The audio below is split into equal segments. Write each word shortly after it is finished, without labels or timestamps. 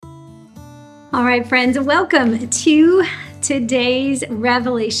All right, friends, welcome to today's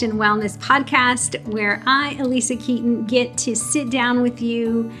Revelation Wellness Podcast, where I, Elisa Keaton, get to sit down with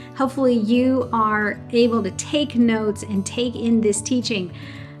you. Hopefully you are able to take notes and take in this teaching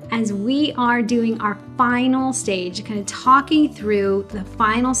as we are doing our final stage, kind of talking through the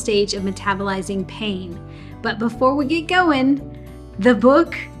final stage of metabolizing pain. But before we get going, the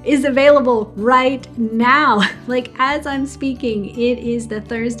book is available right now. Like as I'm speaking, it is the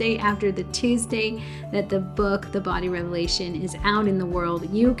Thursday after the Tuesday that the book, The Body Revelation, is out in the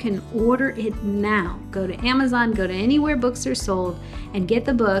world. You can order it now. Go to Amazon, go to anywhere books are sold and get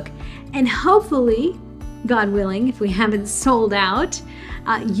the book. And hopefully, God willing, if we haven't sold out,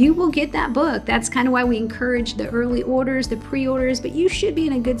 you will get that book. That's kind of why we encourage the early orders, the pre-orders, but you should be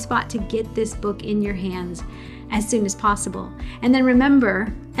in a good spot to get this book in your hands as soon as possible. And then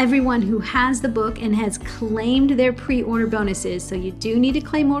remember, everyone who has the book and has claimed their pre-order bonuses, so you do need to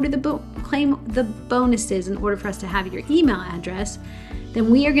claim the bonuses in order for us to have your email address, then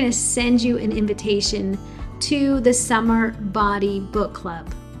we are going to send you an invitation to the Summer Body Book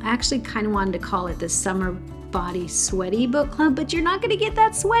Club. I actually kind of wanted to call it the Summer Body Sweaty Book Club, but you're not going to get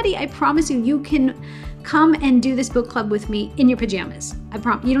that sweaty. I promise you, you can come and do this book club with me in your pajamas. I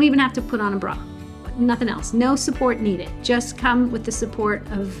promise. You don't even have to put on a bra. Nothing else. No support needed. Just come with the support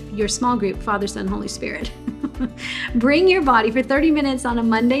of your small group, Father, Son, Holy Spirit. Bring your body for 30 minutes on a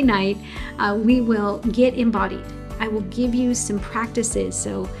Monday night. We will get embodied. I will give you some practices.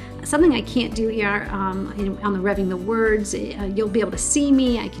 So something I can't do here on the Revving the Words, you'll be able to see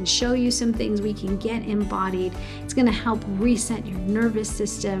me. I can show you some things. We can get embodied. It's going to help reset your nervous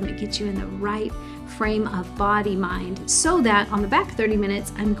system and get you in the right frame of body, mind, so that on the back 30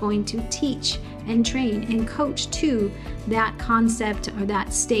 minutes, I'm going to teach and train and coach to that concept or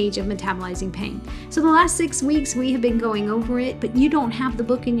that stage of metabolizing pain. So the last 6 weeks we have been going over it, but you don't have the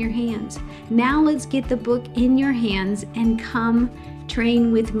book in your hands. Now let's get the book in your hands and come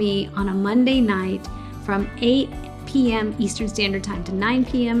train with me on a Monday night from 8 p.m. Eastern Standard Time to 9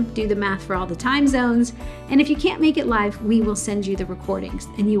 p.m. Do the math for all the time zones. And if you can't make it live, we will send you the recordings,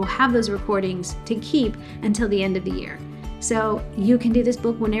 and you will have those recordings to keep until the end of the year. So you can do this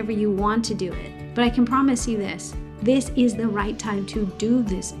book whenever you want to do it. But I can promise you this is the right time to do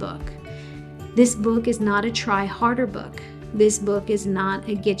this book. This book is not a try harder book. This book is not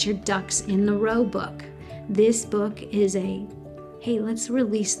a get your ducks in the row book. This book is a, hey, let's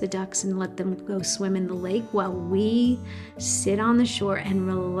release the ducks and let them go swim in the lake while we sit on the shore and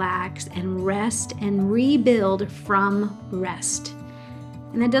relax and rest and rebuild from rest.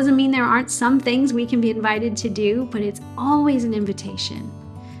 And that doesn't mean there aren't some things we can be invited to do, but it's always an invitation.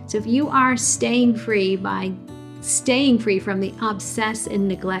 So if you are staying free from the obsess and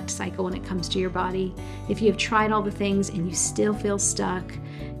neglect cycle when it comes to your body, if you have tried all the things and you still feel stuck,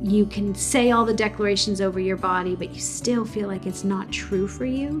 you can say all the declarations over your body, but you still feel like it's not true for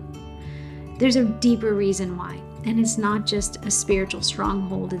you, there's a deeper reason why. And it's not just a spiritual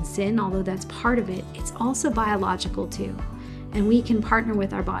stronghold and sin, although that's part of it. It's also biological too. And we can partner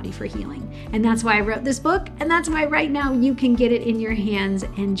with our body for healing. And that's why I wrote this book. And that's why right now you can get it in your hands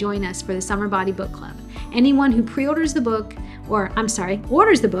and join us for the Summer Body Book Club. Anyone who orders the book,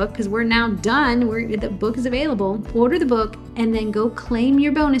 because we're now done, the book is available, order the book and then go claim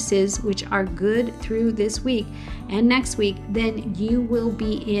your bonuses, which are good through this week and next week, then you will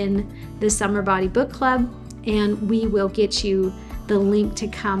be in the Summer Body Book Club, and we will get you the link to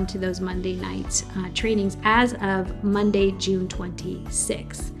come to those Monday night trainings as of Monday, June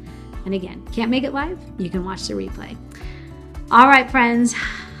 26th. And again, can't make it live? You can watch the replay. All right, friends,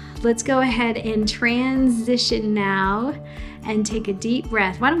 let's go ahead and transition now and take a deep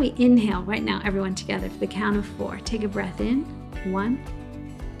breath. Why don't we inhale right now, everyone together for the count of 4. Take a breath in. 1,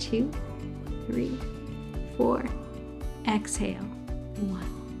 2, 3, 4. Exhale.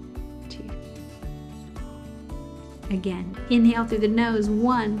 1. Again, inhale through the nose,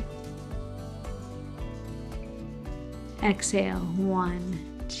 1. Exhale,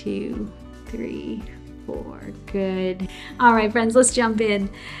 1, 2, 3, 4. Good. All right, friends, let's jump in.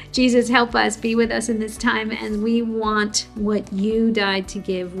 Jesus, help us, be with us in this time, and we want what you died to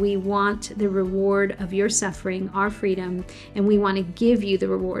give. We want the reward of your suffering, our freedom, and we want to give you the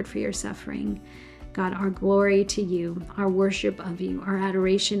reward for your suffering. God, our glory to you, our worship of you, our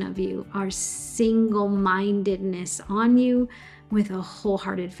adoration of you, our single-mindedness on you with a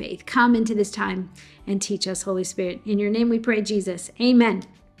wholehearted faith. Come into this time and teach us, Holy Spirit. In your name we pray, Jesus. Amen.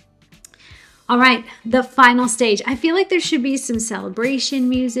 All right, the final stage. I feel like there should be some celebration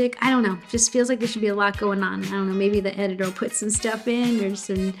music. I don't know. Just feels like there should be a lot going on. I don't know. Maybe the editor will put some stuff in or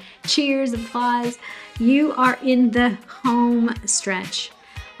some cheers, applause. You are in the home stretch.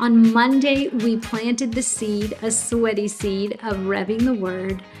 On Monday, we planted the seed, a sweaty seed of revving the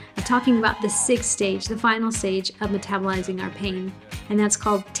word, of talking about the sixth stage, the final stage of metabolizing our pain. And that's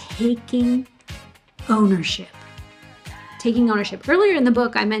called taking ownership. Taking ownership. Earlier in the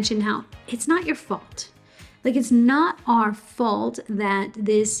book, I mentioned how it's not your fault. Like, it's not our fault that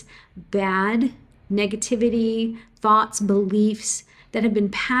this bad negativity, thoughts, beliefs that have been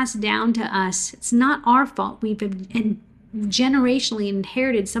passed down to us, it's not our fault. We've been generationally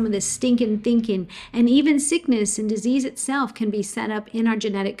inherited some of this stinking thinking, and even sickness and disease itself can be set up in our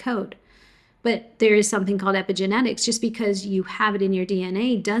genetic code. But there is something called epigenetics. Just because you have it in your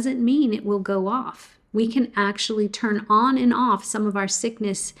DNA doesn't mean it will go off. We can actually turn on and off some of our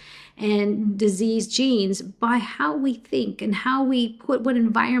sickness and disease genes by how we think and how we what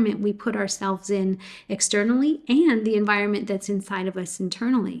environment we put ourselves in externally, and the environment that's inside of us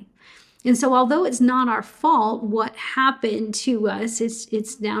internally. And so although it's not our fault what happened to us,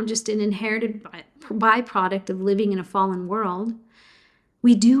 it's now just an inherited byproduct of living in a fallen world,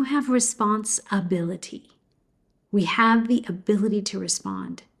 we do have responsibility. We have the ability to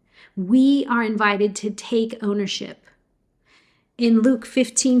respond. We are invited to take ownership. In Luke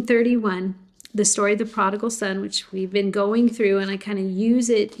 15:31, the story of the prodigal son, which we've been going through, and I kind of use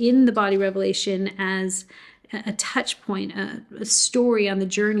it in the body revelation as a touch point, a story on the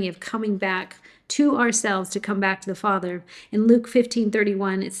journey of coming back to ourselves, to come back to the Father. In Luke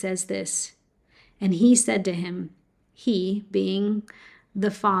 15:31, it says this, and he said to him, he being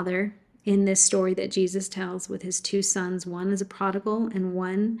the Father in this story that Jesus tells with his two sons, one is a prodigal and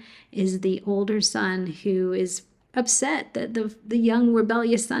one is the older son who is upset that the young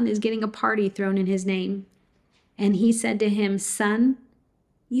rebellious son is getting a party thrown in his name. And he said to him, son,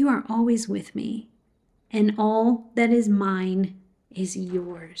 you are always with me, and all that is mine is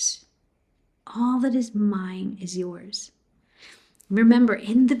yours. All that is mine is yours. Remember,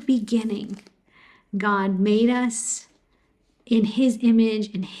 in the beginning, God made us in his image,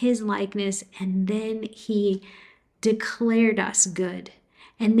 in his likeness, and then he declared us good.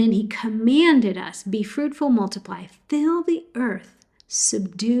 And then he commanded us, be fruitful, multiply, fill the earth,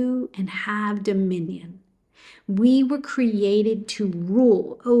 subdue, and have dominion. We were created to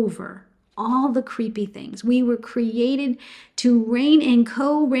rule over all the creepy things. We were created to reign and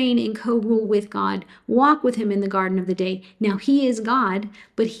co-rule with God, walk with him in the garden of the day. Now he is God,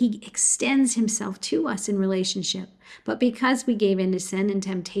 but he extends himself to us in relationship. But because we gave in to sin and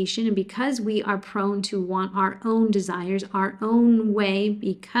temptation, and because we are prone to want our own desires, our own way,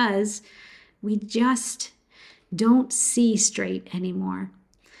 because we just don't see straight anymore,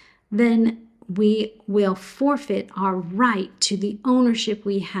 then we will forfeit our right to the ownership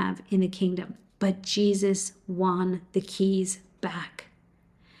we have in the kingdom. But Jesus won the keys back.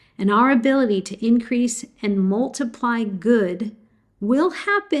 And our ability to increase and multiply good will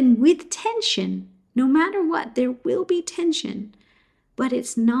happen with tension. No matter what, there will be tension. But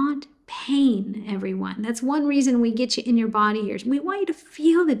it's not pain, everyone. That's one reason we get you in your body here. We want you to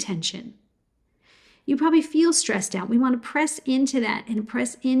feel the tension. You probably feel stressed out. We want to press into that and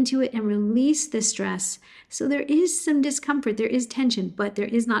press into it and release the stress. So there is some discomfort, there is tension, but there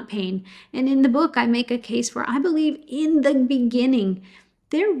is not pain. And in the book, I make a case where I believe in the beginning,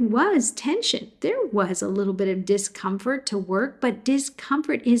 there was tension. There was a little bit of discomfort to work, but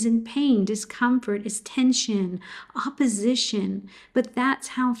discomfort isn't pain. Discomfort is tension, opposition. But that's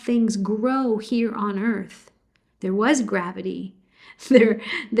how things grow here on earth. There was gravity.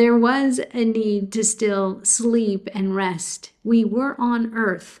 There was a need to still sleep and rest. We were on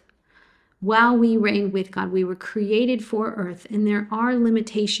earth while we reigned with God. We were created for earth, and there are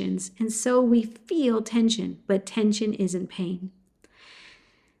limitations. And so we feel tension, but tension isn't pain.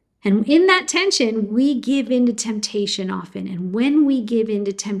 And in that tension, we give into temptation often. And when we give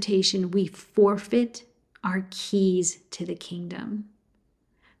into temptation, we forfeit our keys to the kingdom.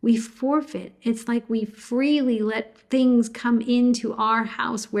 We forfeit. It's like we freely let things come into our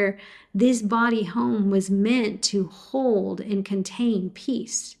house where this body home was meant to hold and contain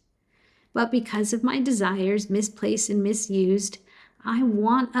peace. But because of my desires, misplaced and misused, I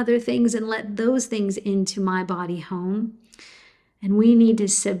want other things and let those things into my body home. And we need to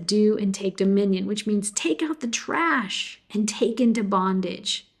subdue and take dominion, which means take out the trash and take into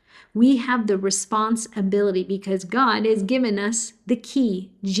bondage. We have the responsibility because God has given us the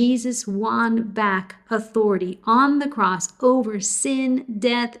key. Jesus won back authority on the cross over sin,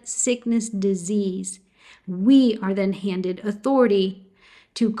 death, sickness, disease. We are then handed authority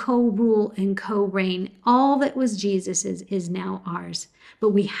to co-rule and co-reign. All that was Jesus's is now ours.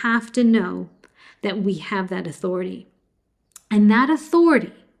 But we have to know that we have that authority. And that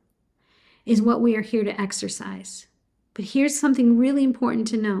authority is what we are here to exercise. But here's something really important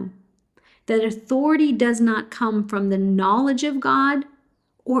to know, that authority does not come from the knowledge of God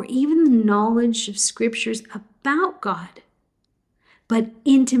or even the knowledge of scriptures about God, but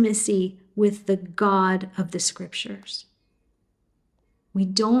intimacy with the God of the scriptures. We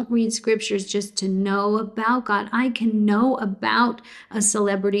don't read scriptures just to know about God. I can know about a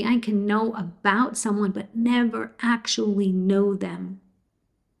celebrity, I can know about someone, but never actually know them.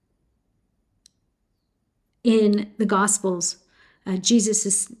 In the Gospels, Jesus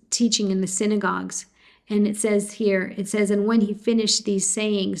is teaching in the synagogues, and it says, and when he finished these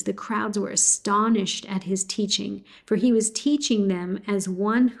sayings, the crowds were astonished at his teaching, for he was teaching them as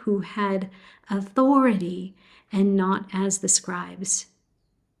one who had authority and not as the scribes.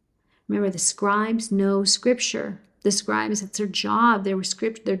 Remember, the scribes know scripture. The scribes, it's their job.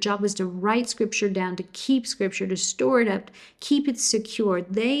 Their job was to write scripture down, to keep scripture, to store it up, keep it secure.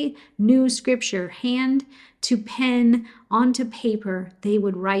 They knew scripture, hand to pen, onto paper. They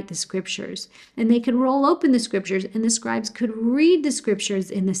would write the scriptures, and they could roll open the scriptures, and the scribes could read the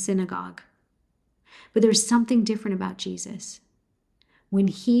scriptures in the synagogue. But there was something different about Jesus. When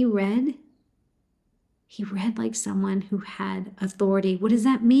he read like someone who had authority. What does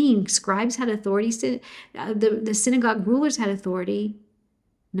that mean? Scribes had authority. The synagogue rulers had authority.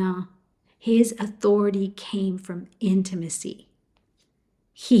 No, his authority came from intimacy.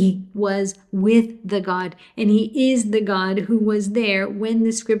 He was with the God, and he is the God who was there when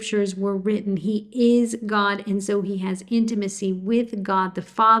the scriptures were written. He is God, and so he has intimacy with God, the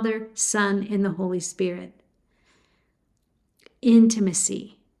Father, Son, and the Holy Spirit.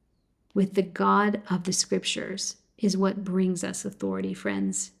 Intimacy with the God of the scriptures is what brings us authority,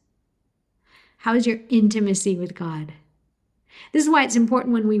 friends. How is your intimacy with God? This is why it's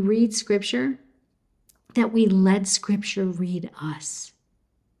important when we read scripture that we let scripture read us.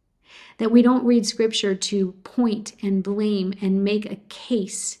 That we don't read scripture to point and blame and make a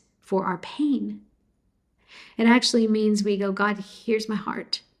case for our pain. It actually means we go, God, here's my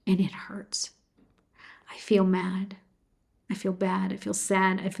heart, and it hurts. I feel mad. I feel bad, I feel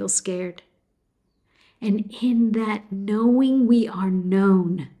sad, I feel scared. And in that knowing we are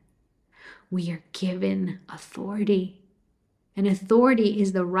known, we are given authority. And authority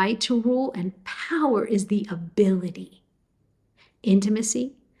is the right to rule, and power is the ability.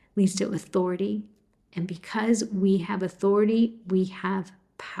 Intimacy leads to authority, and because we have authority, we have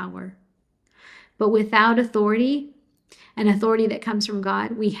power. But without authority, an authority that comes from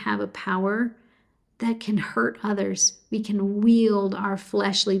God, we have a power that can hurt others. We can wield our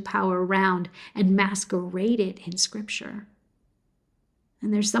fleshly power around and masquerade it in Scripture.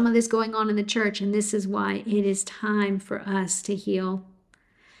 And there's some of this going on in the church, and this is why it is time for us to heal.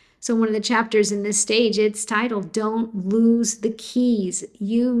 So one of the chapters in this stage, it's titled, Don't Lose the Keys.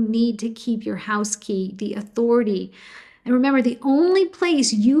 You need to keep your house key, the authority. And remember, the only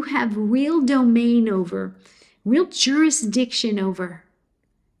place you have real domain over, real jurisdiction over,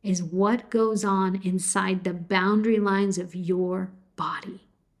 is what goes on inside the boundary lines of your body.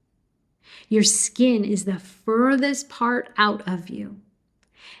 Your skin is the furthest part out of you.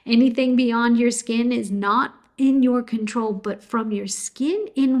 Anything beyond your skin is not in your control, but from your skin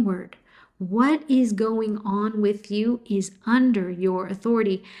inward, what is going on with you is under your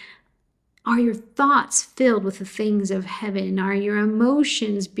authority. Are your thoughts filled with the things of heaven? Are your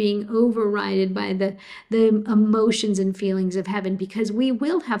emotions being overridden by the emotions and feelings of heaven? Because we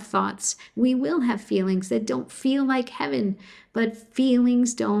will have thoughts, we will have feelings that don't feel like heaven, but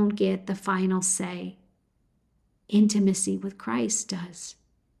feelings don't get the final say. Intimacy with Christ does.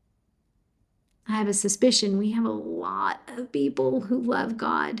 I have a suspicion we have a lot of people who love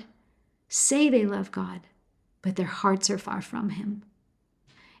God, say they love God, but their hearts are far from Him.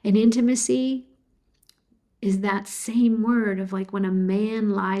 And intimacy is that same word of like when a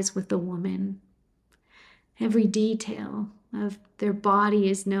man lies with a woman. Every detail of their body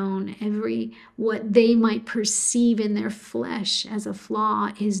is known. What they might perceive in their flesh as a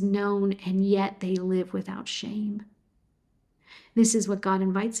flaw is known, and yet they live without shame. This is what God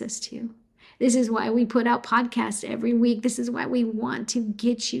invites us to. This is why we put out podcasts every week. This is why we want to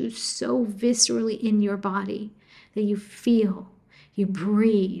get you so viscerally in your body that you feel, you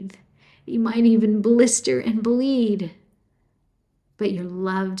breathe, you might even blister and bleed, but you're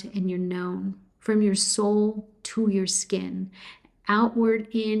loved and you're known from your soul to your skin, outward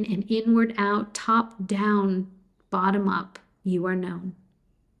in and inward out, top down, bottom up, you are known.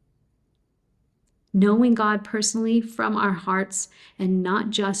 Knowing God personally from our hearts and not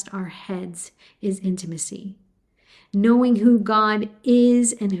just our heads is intimacy. Knowing who God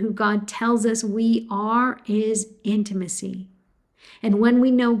is and who God tells us we are is intimacy. And when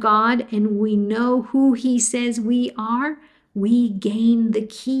we know God and we know who He says we are, we gain the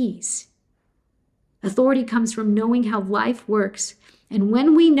keys. Authority comes from knowing how life works. And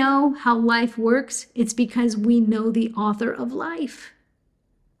when we know how life works, it's because we know the author of life,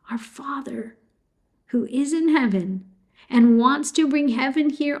 our Father, who is in heaven and wants to bring heaven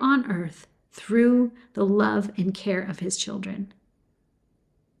here on earth through the love and care of His children.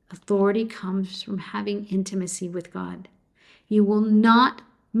 Authority comes from having intimacy with God. You will not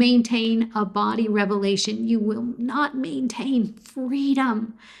maintain a body revelation. You will not maintain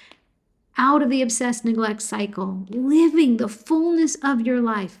freedom out of the obsessed neglect cycle, living the fullness of your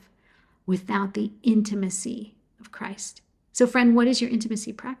life without the intimacy of Christ. So, friend, what is your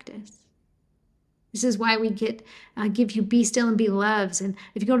intimacy practice? This is why we give you Be Still and Be Loves. And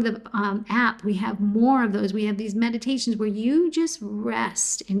if you go to the app, we have more of those. We have these meditations where you just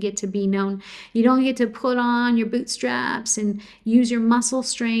rest and get to be known. You don't get to put on your bootstraps and use your muscle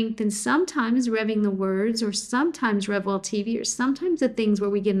strength and sometimes revving the words or sometimes Revel TV or sometimes the things where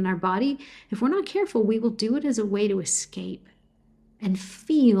we get in our body. If we're not careful, we will do it as a way to escape and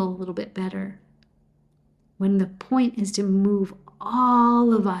feel a little bit better. When the point is to move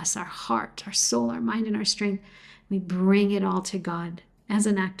all of us, our heart, our soul, our mind, and our strength, we bring it all to God as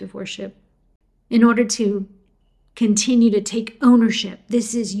an act of worship. In order to continue to take ownership,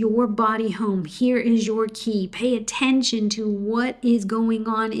 this is your body home. Here is your key. Pay attention to what is going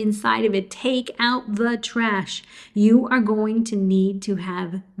on inside of it. Take out the trash. You are going to need to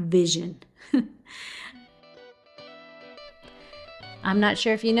have vision. I'm not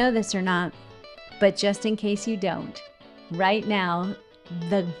sure if you know this or not, but just in case you don't, right now,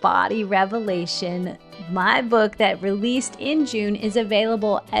 The Body Revelation, my book that released in June, is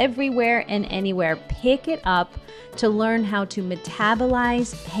available everywhere and anywhere. Pick it up to learn how to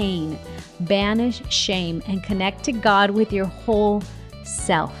metabolize pain, banish shame, and connect to God with your whole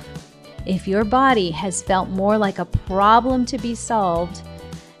self. If your body has felt more like a problem to be solved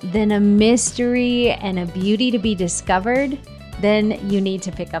than a mystery and a beauty to be discovered, then you need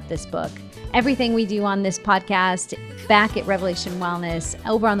to pick up this book. Everything we do on this podcast, back at Revelation Wellness,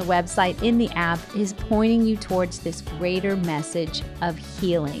 over on the website, in the app, is pointing you towards this greater message of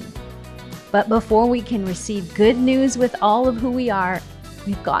healing. But before we can receive good news with all of who we are,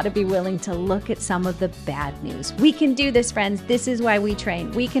 we've got to be willing to look at some of the bad news. We can do this, friends. This is why we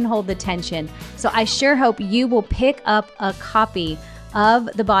train. We can hold the tension. So I sure hope you will pick up a copy of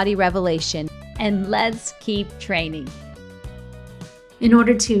The Body Revelation, and let's keep training. In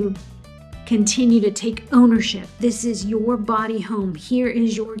order to continue to take ownership, this is your body home. Here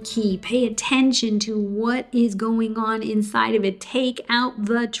is your key. Pay attention to what is going on inside of it. Take out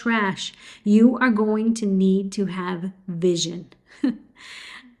the trash. You are going to need to have vision.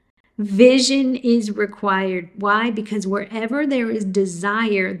 Vision is required. Why? Because wherever there is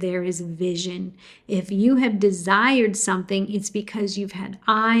desire, there is vision. If you have desired something, it's because you've had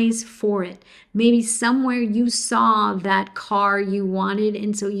eyes for it. Maybe somewhere you saw that car you wanted,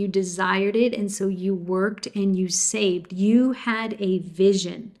 and so you desired it, and so you worked and you saved. You had a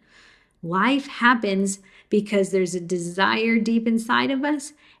vision. Life happens because there's a desire deep inside of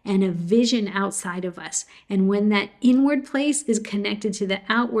us and a vision outside of us. And when that inward place is connected to the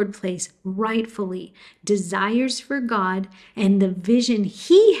outward place, rightfully, desires for God and the vision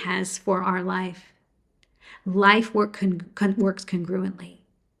He has for our life, life works congruently.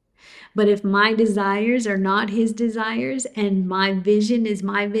 But if my desires are not His desires and my vision is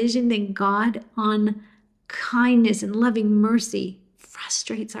my vision, then God, on kindness and loving mercy,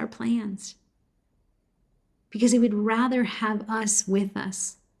 frustrates our plans. Because He would rather have us with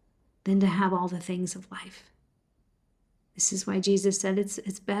us than to have all the things of life. This is why Jesus said it's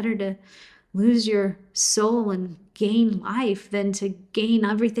better to lose your soul and gain life than to gain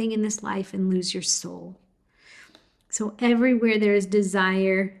everything in this life and lose your soul. So everywhere there is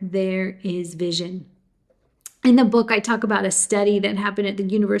desire, there is vision. In the book, I talk about a study that happened at the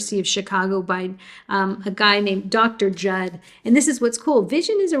University of Chicago by a guy named Dr. Judd. And this is what's cool.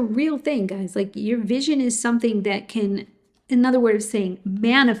 Vision is a real thing, guys. Like, your vision is something that can, another word of saying,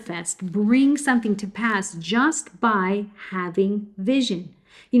 manifest, bring something to pass just by having vision.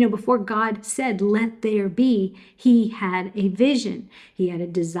 You know, before God said, "Let there be," He had a vision. He had a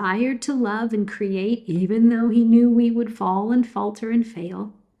desire to love and create, even though He knew we would fall and falter and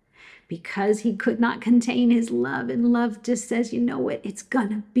fail. Because He could not contain His love, and love just says, you know what, it's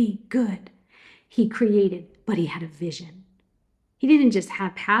gonna be good. He created, but He had a vision. He didn't just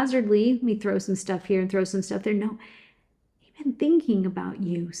haphazardly, let me throw some stuff here and throw some stuff there. No, He's been thinking about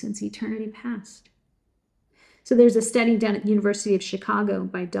you since eternity past. So there's a study done at the University of Chicago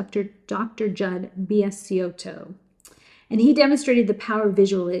by Dr. Judd Biasiotto. And he demonstrated the power of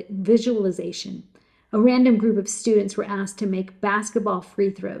visualization. A random group of students were asked to make basketball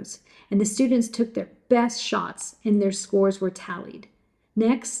free throws, and the students took their best shots and their scores were tallied.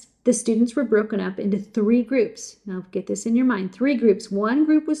 Next, the students were broken up into 3 groups. Now get this in your mind, 3 groups. One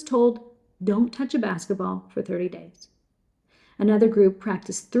group was told, don't touch a basketball for 30 days. Another group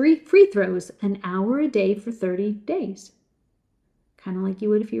practiced 3 free throws an hour a day for 30 days. Kind of like you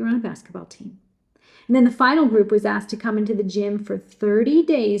would if you were on a basketball team. And then the final group was asked to come into the gym for 30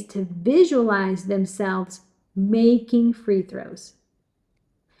 days to visualize themselves making free throws.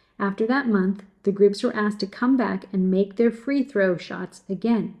 After that month, the groups were asked to come back and make their free throw shots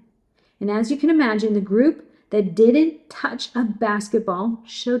again. And as you can imagine, the group that didn't touch a basketball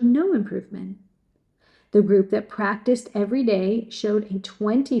showed no improvement. The group that practiced every day showed a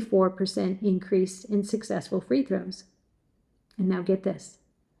 24% increase in successful free throws. And now get this.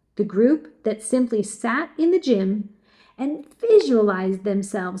 The group that simply sat in the gym and visualized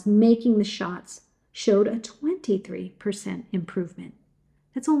themselves making the shots showed a 23% improvement.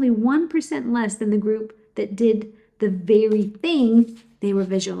 That's only 1% less than the group that did the very thing they were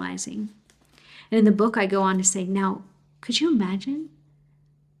visualizing. And in the book, I go on to say, now, could you imagine?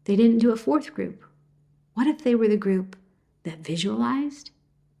 They didn't do a 4th group. What if they were the group that visualized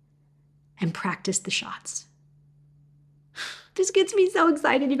and practiced the shots? This gets me so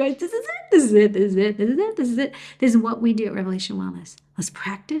excited, you guys. This is it. This is it. This is it. This is it. This is it. This is what we do at Revelation Wellness. Let's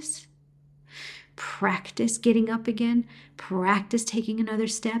practice. Practice getting up again. Practice taking another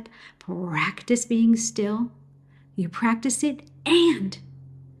step. Practice being still. You practice it and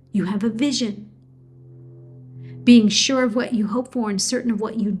you have a vision. Being sure of what you hope for and certain of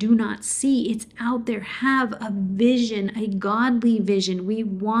what you do not see. It's out there. Have a vision, a godly vision. We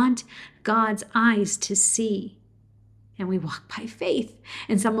want God's eyes to see. And we walk by faith.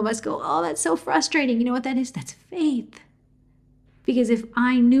 And some of us go, oh, that's so frustrating. You know what that is? That's faith. Because if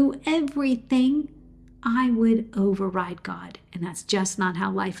I knew everything, I would override God. And that's just not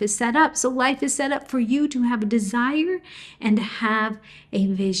how life is set up. So life is set up for you to have a desire and to have a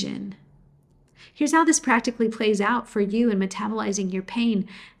vision. Here's how this practically plays out for you in metabolizing your pain.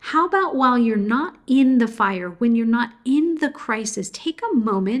 How about while you're not in the fire, when you're not in the crisis, take a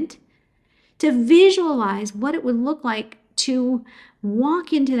moment to visualize what it would look like to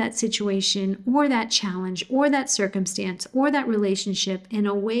walk into that situation or that challenge or that circumstance or that relationship in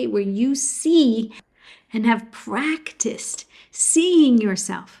a way where you see and have practiced seeing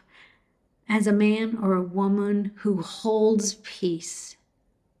yourself as a man or a woman who holds peace.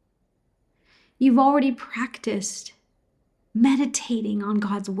 You've already practiced meditating on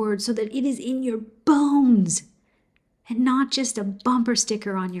God's word so that it is in your bones and not just a bumper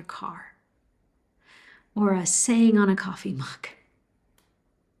sticker on your car or a saying on a coffee mug.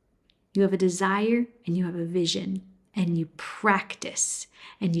 You have a desire and you have a vision and you practice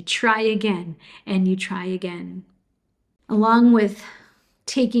and you try again and you try again. Along with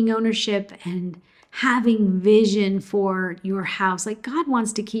taking ownership and having vision for your house, like God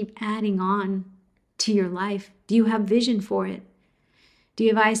wants to keep adding on to your life. Do you have vision for it? Do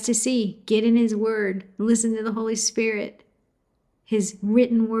you have eyes to see? Get in His Word. Listen to the Holy Spirit. His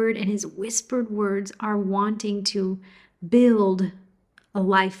written word and His whispered words are wanting to build a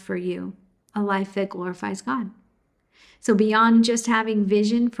life for you, a life that glorifies God. So beyond just having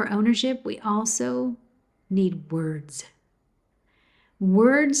vision for ownership, we also need words.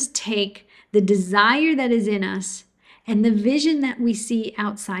 Words take the desire that is in us and the vision that we see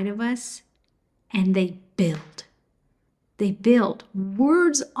outside of us, and they build. They build.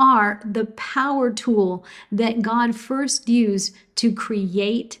 Words are the power tool that God first used to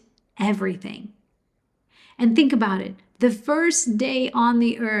create everything. And think about it. The first day on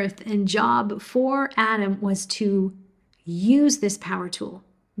the earth and job for Adam was to use this power tool.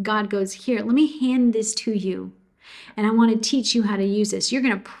 God goes, here, let me hand this to you. And I want to teach you how to use this. You're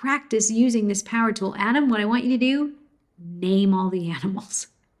going to practice using this power tool. Adam, what I want you to do, name all the animals.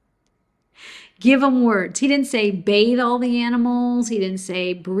 Give them words. He didn't say bathe all the animals. He didn't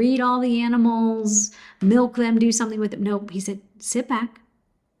say breed all the animals, milk them, do something with them. Nope. He said, sit back.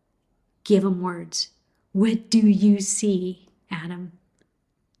 Give them words. What do you see, Adam?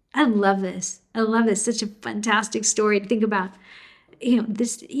 I love this. I love this. Such a fantastic story to think about.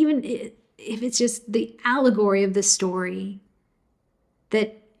 This, even if it's just the allegory of the story,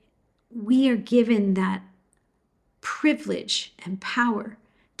 that we are given that privilege and power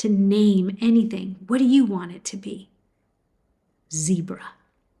to name anything. What do you want it to be? Zebra.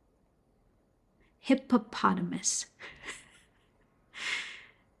 Hippopotamus.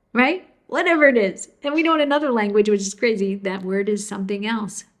 Right? Whatever it is. And we know in another language, which is crazy, that word is something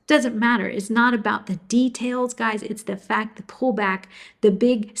else. Doesn't matter. It's not about the details, guys. It's the fact, the pullback, the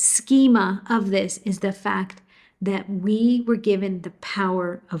big schema of this is the fact that we were given the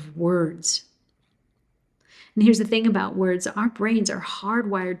power of words. And here's the thing about words. Our brains are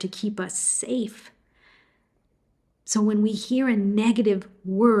hardwired to keep us safe. So when we hear a negative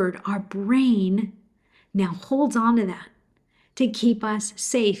word, our brain now holds on to that to keep us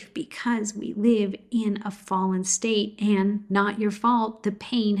safe because we live in a fallen state, and not your fault. The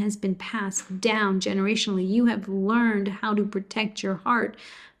pain has been passed down generationally. You have learned how to protect your heart,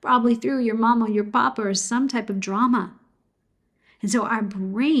 probably through your mama, your papa, or some type of drama. And so our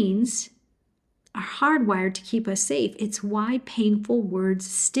brains are hardwired to keep us safe. It's why painful words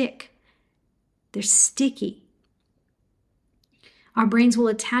stick. They're sticky. Our brains will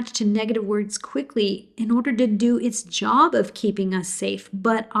attach to negative words quickly in order to do its job of keeping us safe,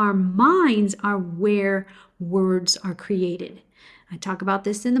 but our minds are where words are created. I talk about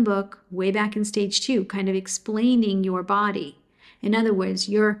this in the book way back in stage 2, kind of explaining your body. In other words,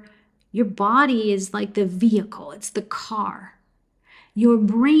 your body is like the vehicle, it's the car. Your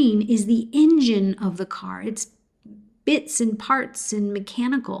brain is the engine of the car. It's bits and parts and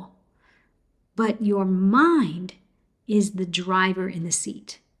mechanical. But your mind is the driver in the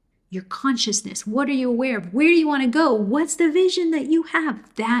seat. Your consciousness. What are you aware of? Where do you want to go? What's the vision that you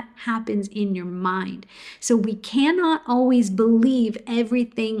have? That happens in your mind. So we cannot always believe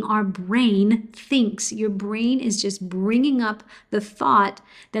everything our brain thinks. Your brain is just bringing up the thought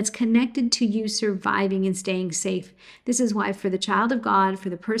that's connected to you surviving and staying safe. This is why for the child of God, for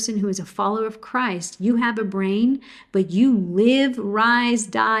the person who is a follower of Christ, you have a brain, but you live, rise,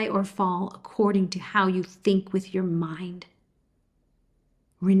 die, or fall according to how you think with your mind.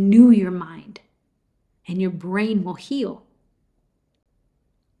 Renew your mind, and your brain will heal.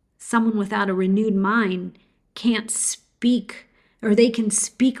 Someone without a renewed mind can't speak, or they can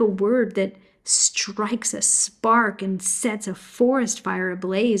speak a word that strikes a spark and sets a forest fire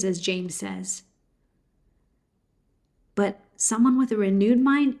ablaze, as James says. But someone with a renewed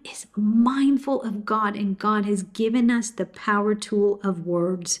mind is mindful of God, and God has given us the power tool of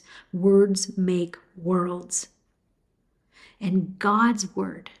words. Words make worlds. And God's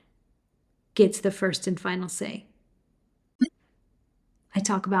word gets the first and final say. I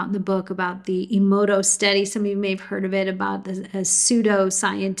talk about in the book about the Emoto study. Some of you may have heard of it, about a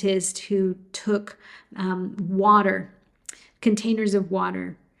pseudo-scientist who took water, containers of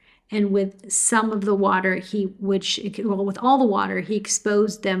water, and with some of the water, with all the water, he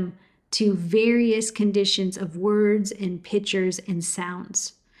exposed them to various conditions of words and pictures and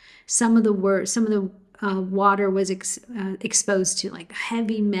sounds. Some of the water was exposed to like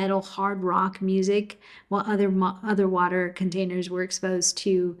heavy metal, hard rock music, while other water containers were exposed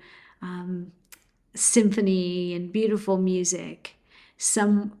to symphony and beautiful music.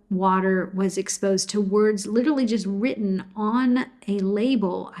 Some water was exposed to words literally just written on a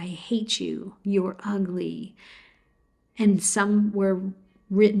label. I hate you, you're ugly. And some were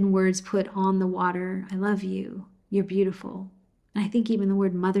written words put on the water. I love you, you're beautiful. And I think even the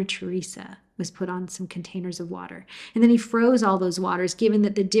word Mother Teresa was put on some containers of water. And then he froze all those waters, given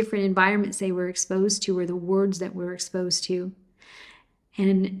that the different environments they were exposed to were the words that were exposed to.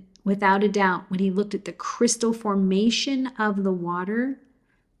 And without a doubt, when he looked at the crystal formation of the water,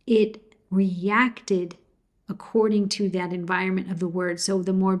 it reacted according to that environment of the word. So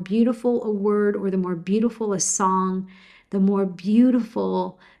the more beautiful a word, or the more beautiful a song, the more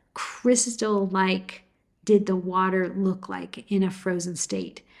beautiful crystal-like did the water look like in a frozen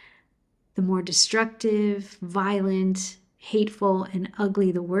state. The more destructive, violent, hateful, and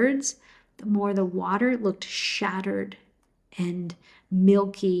ugly the words, the more the water looked shattered and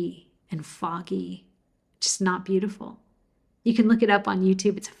milky and foggy, just not beautiful. You can look it up on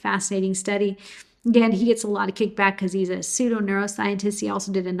YouTube. It's a fascinating study. Again, he gets a lot of kickback because he's a pseudo-neuroscientist. He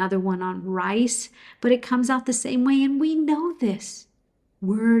also did another one on rice, but it comes out the same way, and we know this.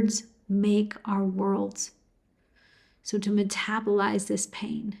 Words make our worlds. So to metabolize this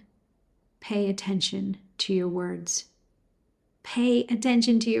pain, pay attention to your words. Pay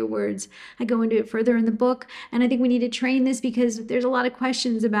attention to your words. I go into it further in the book, and I think we need to train this because there's a lot of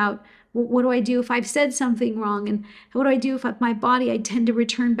questions about, well, what do I do if I've said something wrong? And what do I do if my body, I tend to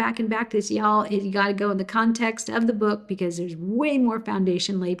return back and back to this? Y'all, you got to go in the context of the book because there's way more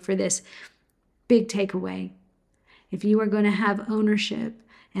foundation laid for this. Big takeaway. If you are going to have ownership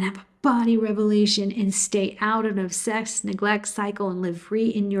and have a body revelation and stay out of an obsessed neglect cycle and live free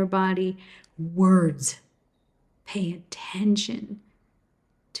in your body, words. Pay attention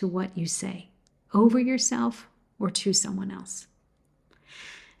to what you say over yourself or to someone else.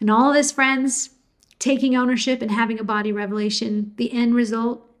 And all of this, friends, taking ownership and having a body revelation, the end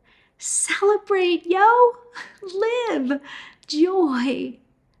result Celebrate, yo! Live joy.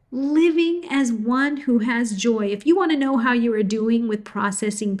 Living as one who has joy. If you want to know how you are doing with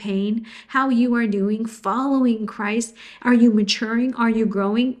processing pain, how you are doing following Christ, are you maturing? Are you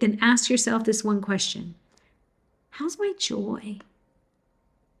growing? Then ask yourself this one question. How's my joy?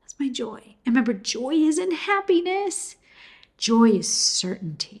 How's my joy? And remember, joy isn't happiness. Joy is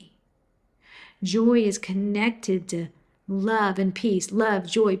certainty. Joy is connected to love and peace. Love,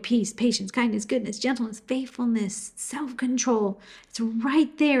 joy, peace, patience, kindness, goodness, gentleness, faithfulness, self-control. It's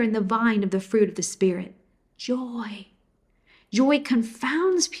right there in the vine of the fruit of the Spirit. Joy. Joy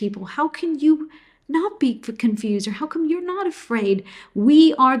confounds people. How can you not be confused, or how come you're not afraid?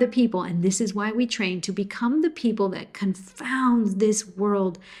 We are the people, and this is why we train to become the people that confounds this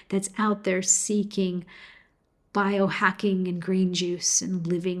world that's out there seeking biohacking and green juice and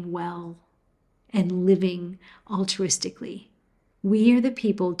living well and living altruistically. We are the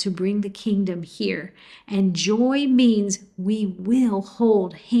people to bring the kingdom here. And joy means we will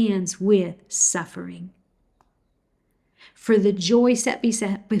hold hands with suffering. For the joy set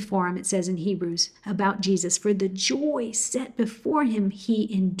before him, it says in Hebrews about Jesus, for the joy set before him,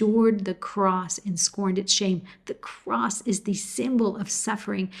 he endured the cross and scorned its shame. The cross is the symbol of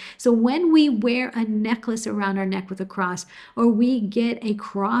suffering. So when we wear a necklace around our neck with a cross, or we get a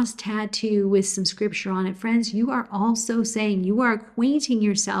cross tattoo with some scripture on it, friends, you are also saying, you are acquainting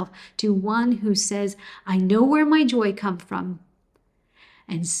yourself to one who says, I know where my joy comes from,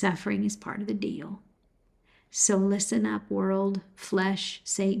 and suffering is part of the deal. So listen up, world, flesh,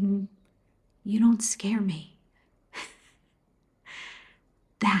 Satan. You don't scare me.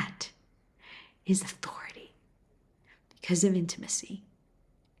 That is authority because of intimacy.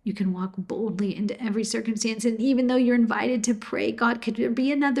 You can walk boldly into every circumstance. And even though you're invited to pray, God, could there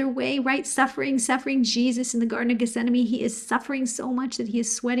be another way, right? Suffering. Jesus in the Garden of Gethsemane, he is suffering so much that he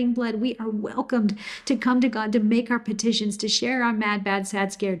is sweating blood. We are welcomed to come to God, to make our petitions, to share our mad, bad,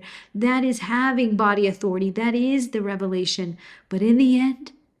 sad, scared. That is having body authority. That is the revelation. But in the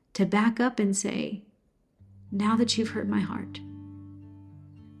end, to back up and say, now that you've heard my heart,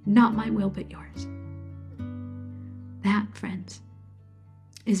 not my will, but yours. That, friends,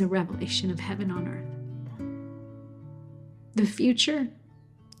 is a revelation of heaven on earth. The future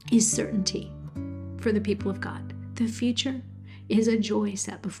is certainty for the people of God. The future is a joy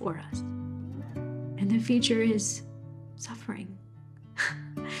set before us. And the future is suffering.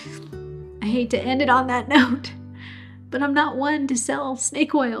 I hate to end it on that note, but I'm not one to sell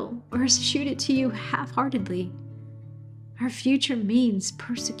snake oil or shoot it to you half-heartedly. Our future means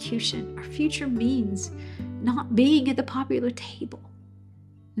persecution. Our future means not being at the popular table.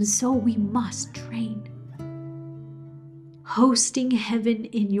 And so we must train. Hosting heaven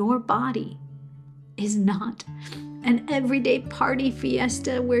in your body is not an everyday party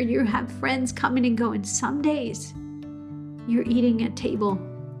fiesta where you have friends coming and going. Some days you're eating at table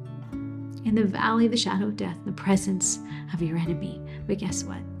in the valley of the shadow of death, in the presence of your enemy. But guess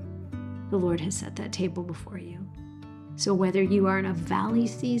what? The Lord has set that table before you. So whether you are in a valley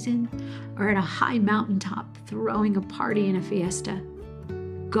season or at a high mountaintop throwing a party and a fiesta,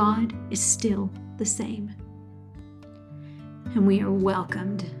 God is still the same. And we are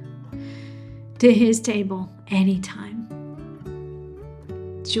welcomed to his table anytime.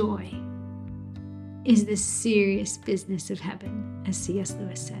 Joy is the serious business of heaven, as C.S.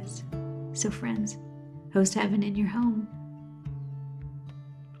 Lewis says. So friends, host heaven in your home.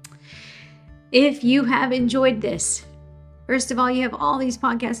 If you have enjoyed this, first of all, you have all these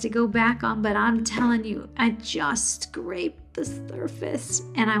podcasts to go back on, but I'm telling you, I just scraped the surface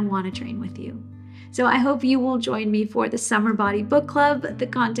and I want to train with you. So I hope you will join me for the Summer Body Book Club. The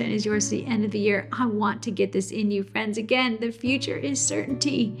content is yours to the end of the year. I want to get this in you, friends. Again, the future is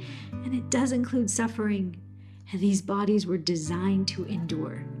certainty, and it does include suffering. And these bodies were designed to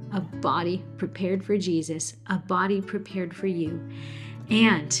endure. A body prepared for Jesus, a body prepared for you.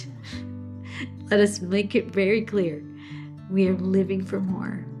 And let us make it very clear, we are living for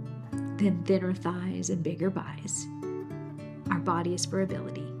more than thinner thighs and bigger buys. Our body is for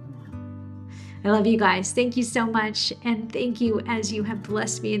ability. I love you guys. Thank you so much. And thank you as you have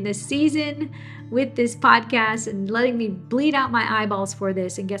blessed me in this season with this podcast and letting me bleed out my eyeballs for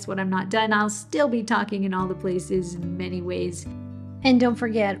this. And guess what? I'm not done. I'll still be talking in all the places in many ways. And don't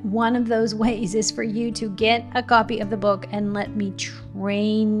forget, one of those ways is for you to get a copy of the book and let me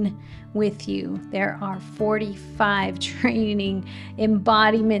train with you. There are 45 training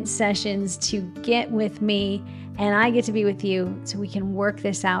embodiment sessions to get with me, and I get to be with you so we can work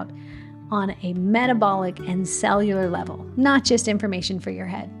this out on a metabolic and cellular level, not just information for your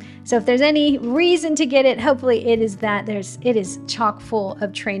head. So if there's any reason to get it, hopefully it is that it is chock full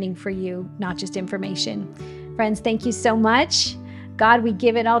of training for you, not just information. Friends, thank you so much. God, we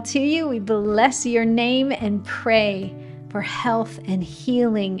give it all to you. We bless your name and pray for health and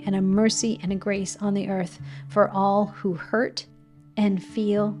healing and a mercy and a grace on the earth for all who hurt and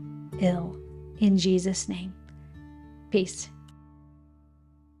feel ill. In Jesus' name. Peace.